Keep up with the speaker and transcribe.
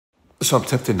So I'm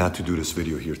tempted not to do this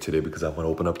video here today because I want to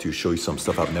open up to you, show you some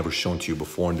stuff I've never shown to you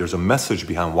before. And there's a message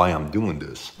behind why I'm doing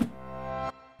this.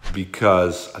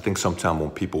 Because I think sometimes when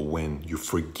people win, you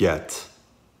forget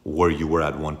where you were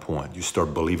at one point. You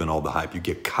start believing all the hype. You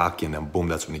get cocky and then boom,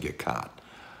 that's when you get caught.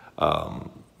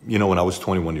 You know, when I was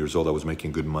 21 years old, I was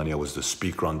making good money. I was the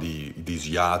speaker on these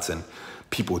yachts, and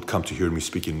people would come to hear me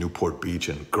speak in Newport Beach,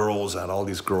 and girls had all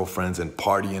these girlfriends and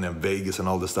partying in Vegas and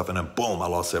all this stuff. And then boom, I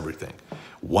lost everything.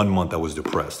 1 month I was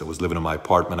depressed. I was living in my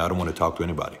apartment. I don't want to talk to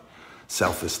anybody.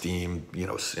 Self-esteem, you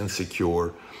know,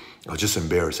 insecure. I was just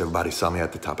embarrassed. Everybody saw me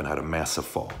at the top and I had a massive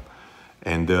fall.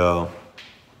 And, you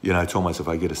know, I told myself,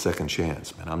 I get a second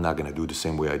chance, man, I'm not going to do the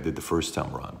same way I did the first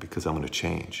time around because I'm going to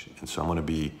change. And so I'm going to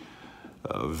be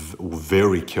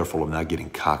very careful of not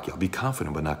getting cocky. I'll be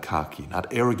confident, but not cocky.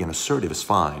 Not arrogant, assertive is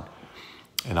fine.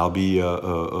 And I'll be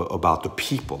about the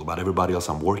people, about everybody else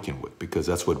I'm working with, because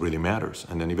that's what really matters.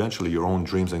 And then eventually your own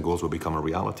dreams and goals will become a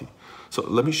reality. So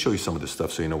let me show you some of this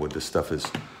stuff so you know what this stuff is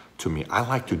to me. I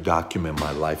like to document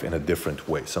my life in a different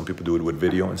way. Some people do it with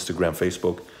video, Instagram,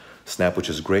 Facebook, Snap, which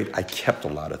is great. I kept a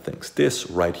lot of things. This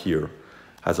right here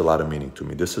has a lot of meaning to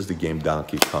me. This is the game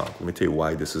Donkey Kong. Let me tell you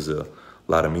why this is a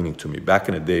lot of meaning to me. Back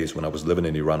in the days when I was living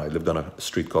in Iran, I lived on a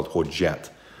street called Hojat,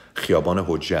 Khiyaban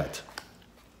Hojat.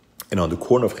 And on the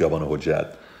corner of Khiyaban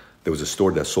Hojat, there was a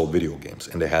store that sold video games,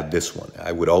 and they had this one.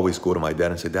 I would always go to my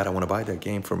dad and say, Dad, I want to buy that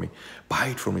game for me. Buy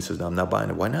it for me. He says, no, I'm not buying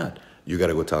it. Why not? You got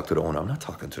to go talk to the owner. I'm not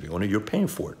talking to the owner. You're paying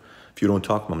for it. If you don't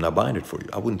talk to him, I'm not buying it for you.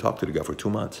 I wouldn't talk to the guy for 2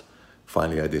 months.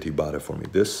 Finally, I did. He bought it for me.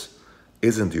 This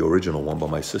isn't the original one, but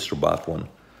my sister bought one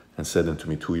and sent it to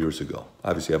me 2 years ago.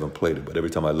 Obviously, I haven't played it, but every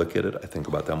time I look at it, I think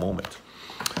about that moment.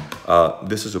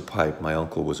 This is a pipe. My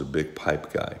uncle was a big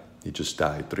pipe guy. He just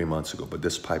died 3 months ago, but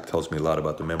this pipe tells me a lot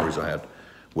about the memories I had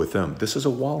with him. This is a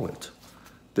wallet.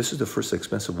 This is the first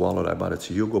expensive wallet I bought.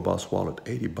 It's a Hugo Boss wallet,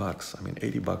 80 bucks. I mean,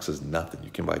 80 bucks is nothing. You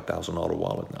can buy a $1,000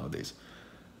 wallet nowadays.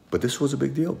 But this was a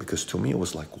big deal because to me, it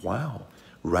was like, wow,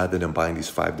 rather than buying these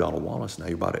 $5 wallets, now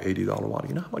you bought an $80 wallet.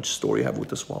 You know how much story I have with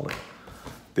this wallet?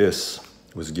 This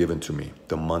was given to me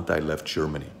the month I left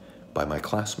Germany by my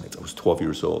classmates. I was 12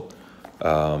 years old.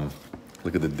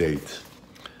 Look at the date.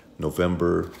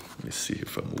 November, let me see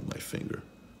if I move my finger.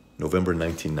 November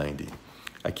 1990.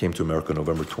 I came to America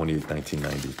November 28,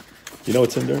 1990. You know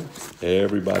what's in there?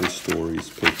 Everybody's stories,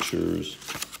 pictures,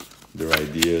 their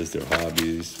ideas, their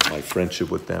hobbies, my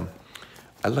friendship with them.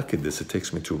 I look at this, it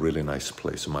takes me to a really nice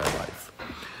place in my life.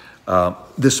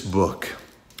 This book,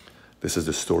 this is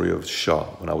the story of Shah.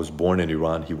 When I was born in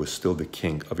Iran, he was still the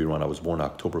king of Iran. I was born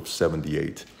October of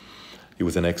 78. He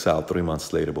was in exile 3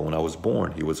 months later, but when I was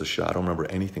born, he was a Shah. I don't remember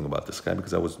anything about this guy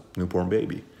because I was a newborn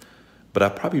baby. But I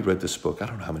probably read this book. I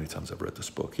don't know how many times I've read this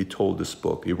book. He told this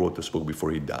book. He wrote this book before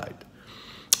he died.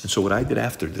 And so what I did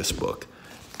after this book,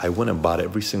 I went and bought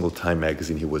every single Time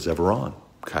magazine he was ever on,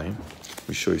 okay? Let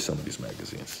me show you some of these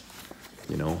magazines.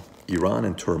 You know, Iran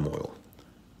in Turmoil.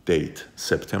 Date,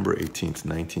 September 18th,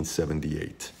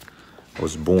 1978. I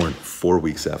was born 4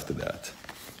 weeks after that.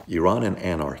 Iran in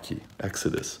Anarchy,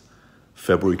 Exodus.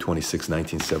 February 26,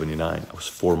 1979. I was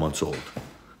 4 months old,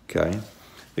 okay?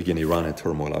 Again, Iran in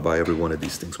Turmoil. I buy every one of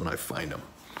these things when I find them.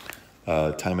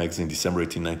 Time magazine, December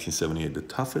 18,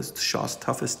 1978. Shah's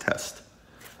toughest test.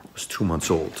 I was 2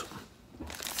 months old.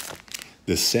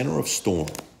 The Center of Storm,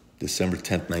 December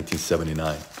 10th,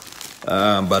 1979.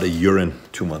 About a year and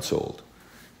 2 months old.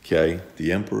 Okay,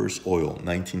 The Emperor's Oil,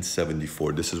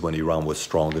 1974. This is when Iran was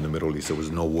strong in the Middle East. There was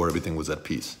no war, everything was at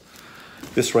peace.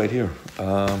 This right here,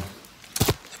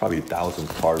 it's probably 1,000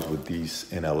 cars with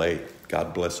these in LA.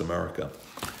 God bless America.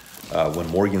 When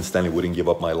Morgan Stanley wouldn't give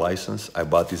up my license, I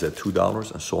bought these at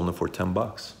 $2 and sold them for 10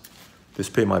 bucks. This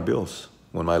paid my bills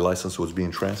when my license was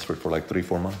being transferred for like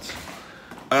 3-4 months.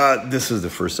 This is the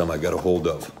first time I got a hold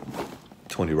of.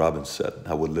 Tony Robbins said,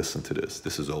 I would listen to this.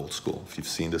 This is old school. If you've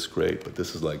seen this, great, but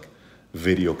this is like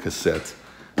video cassette.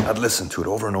 I'd listen to it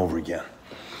over and over again.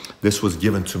 This was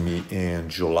given to me on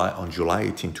July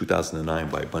 18, 2009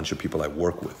 by a bunch of people I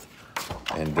work with.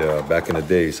 And back in the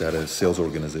days, I had a sales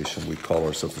organization. We call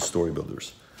ourselves the Story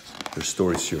Builders. There's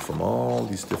stories here from all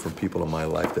these different people in my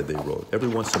life that they wrote. Every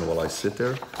once in a while, I sit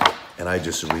there and I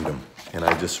just read them. And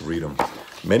I just read them.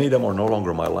 Many of them are no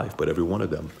longer in my life, but every one of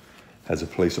them has a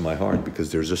place in my heart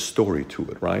because there's a story to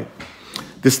it, right?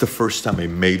 This is the first time a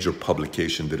major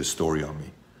publication did a story on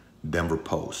me. Denver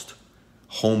Post.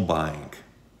 Home buying.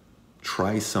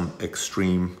 Try some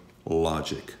extreme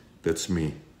logic. That's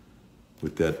me.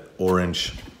 With that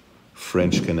orange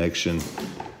French Connection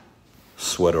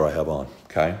sweater I have on,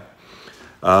 okay?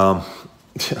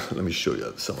 Let me show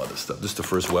you some other stuff. This is the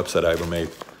first website I ever made.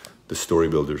 the story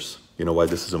builders. You know why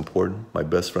this is important? My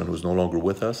best friend who's no longer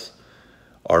with us,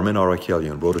 Armin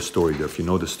Arakelian, wrote a story there. If you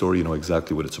know the story, you know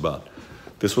exactly what it's about.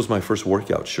 This was my first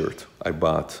workout shirt I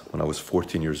bought when I was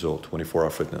 14 years old, 24 Hour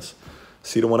Fitness.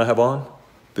 See the one I have on?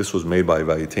 This was made by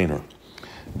Valuetainment.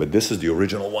 But this is the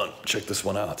original one. Check this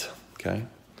one out, okay?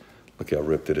 Look how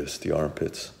ripped it is, the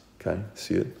armpits, okay?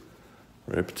 See it?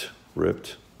 Ripped,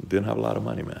 ripped. Didn't have a lot of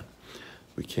money, man.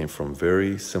 We came from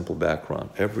very simple background.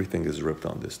 Everything is ripped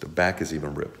on this. The back is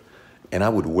even ripped. And I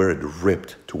would wear it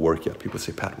ripped to work out. People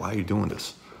say, Pat, why are you doing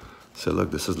this? I said, look,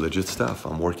 this is legit stuff.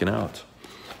 I'm working out.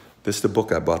 This is the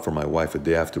book I bought for my wife a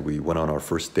day after we went on our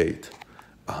first date.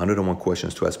 101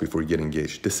 questions to ask before you get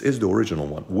engaged. This is the original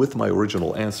one with my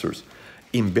original answers.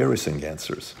 Embarrassing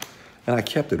answers. And I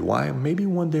kept it. Why? Maybe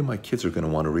one day my kids are going to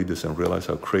want to read this and realize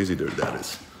how crazy their dad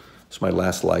is. It's my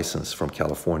last license from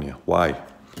California. Why?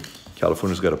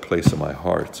 California's got a place in my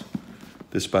heart.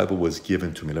 This Bible was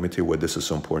given to me. Let me tell you why this is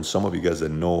so important. Some of you guys that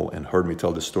know and heard me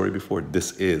tell this story before,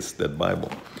 this is that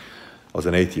Bible. I was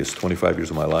an atheist 25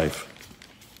 years of my life.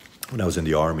 When I was in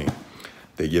the Army,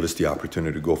 they gave us the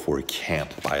opportunity to go for a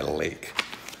camp by a lake.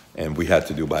 And we had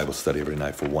to do Bible study every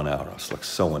night for 1 hour. It was like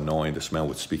so annoying. This man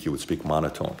would speak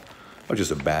monotone. I was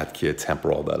just a bad kid,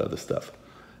 temper, all that other stuff.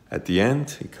 At the end,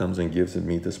 he comes and gives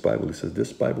me this Bible. He says,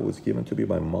 this Bible was given to me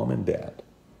by mom and dad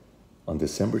on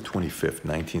December 25th,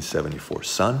 1974.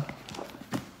 Son,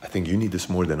 I think you need this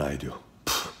more than I do.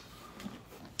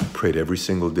 Prayed every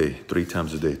single day, 3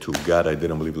 times a day to God I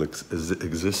didn't believe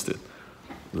existed.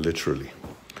 Literally.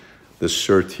 This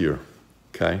shirt here,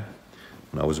 okay?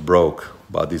 When I was broke,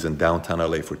 bought these in downtown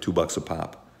LA for $2 a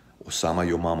pop. Osama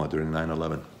Yo Mama during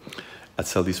 9/11. I'd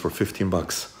sell these for 15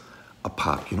 bucks a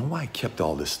pop. You know why I kept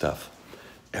all this stuff?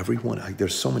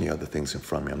 There's so many other things in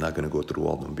front of me. I'm not going to go through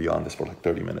all of them. Be on this for like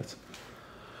 30 minutes.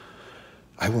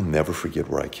 I will never forget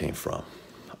where I came from.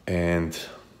 And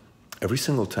every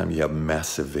single time you have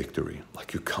massive victory,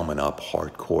 like you're coming up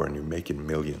hardcore and you're making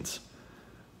millions,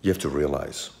 you have to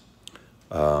realize,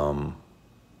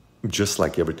 just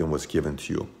like everything was given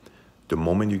to you, the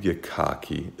moment you get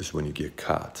cocky is when you get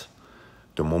caught.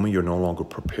 The moment you're no longer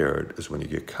prepared is when you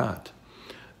get caught.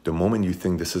 The moment you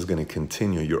think this is going to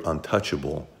continue, you're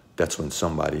untouchable, that's when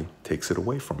somebody takes it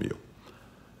away from you.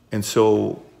 And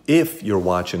so if you're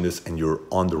watching this and you're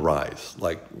on the rise,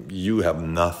 like you have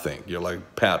nothing, you're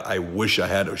like, Pat, I wish I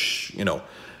had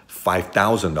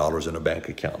 $5,000 in a bank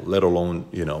account, let alone,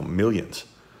 millions.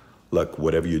 Look,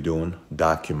 whatever you're doing,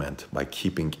 document by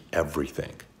keeping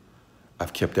everything.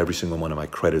 I've kept every single one of my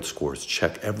credit scores,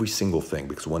 check every single thing,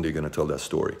 because one day you're going to tell that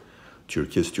story to your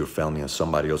kids, to your family, and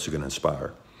somebody else you're going to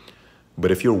inspire.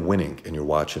 But if you're winning and you're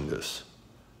watching this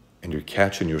and you're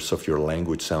catching yourself, your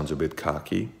language sounds a bit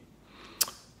cocky,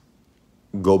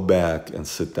 go back and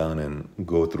sit down and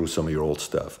go through some of your old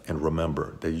stuff and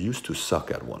remember that you used to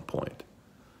suck at one point.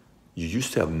 You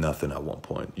used to have nothing at one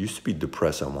point. You used to be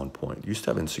depressed at one point. You used to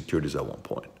have insecurities at one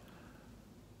point.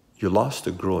 You lost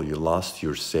a girl, you lost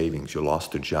your savings, you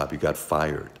lost a job, you got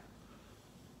fired.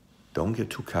 Don't get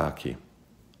too cocky.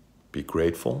 Be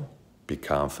grateful, be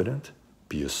confident,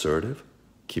 be assertive,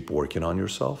 keep working on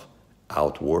yourself,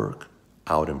 outwork,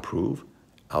 out-improve,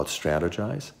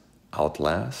 out-strategize,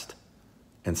 outlast,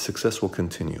 and success will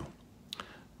continue.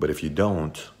 But if you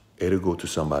don't, it'll go to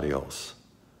somebody else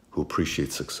who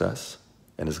appreciates success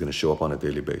and is going to show up on a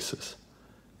daily basis.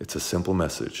 It's a simple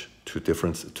message to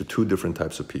two different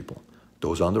types of people.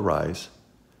 Those on the rise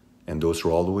and those who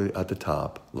are all the way at the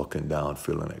top, looking down,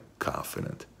 feeling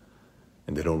confident.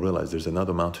 And they don't realize there's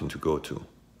another mountain to go to.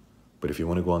 But if you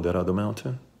want to go on that other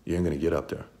mountain, you ain't going to get up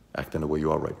there acting the way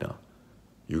you are right now.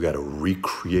 You got to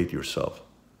recreate yourself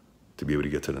to be able to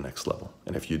get to the next level.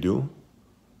 And if you do,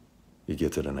 you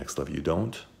get to the next level. You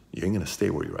don't, you ain't going to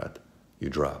stay where you're at. You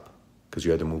drop because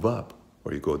you had to move up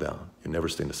or you go down. You never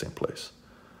stay in the same place.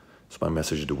 It's my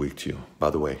message of the week to you. By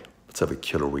the way, let's have a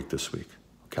killer week this week.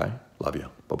 Okay? Love you.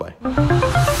 Bye-bye.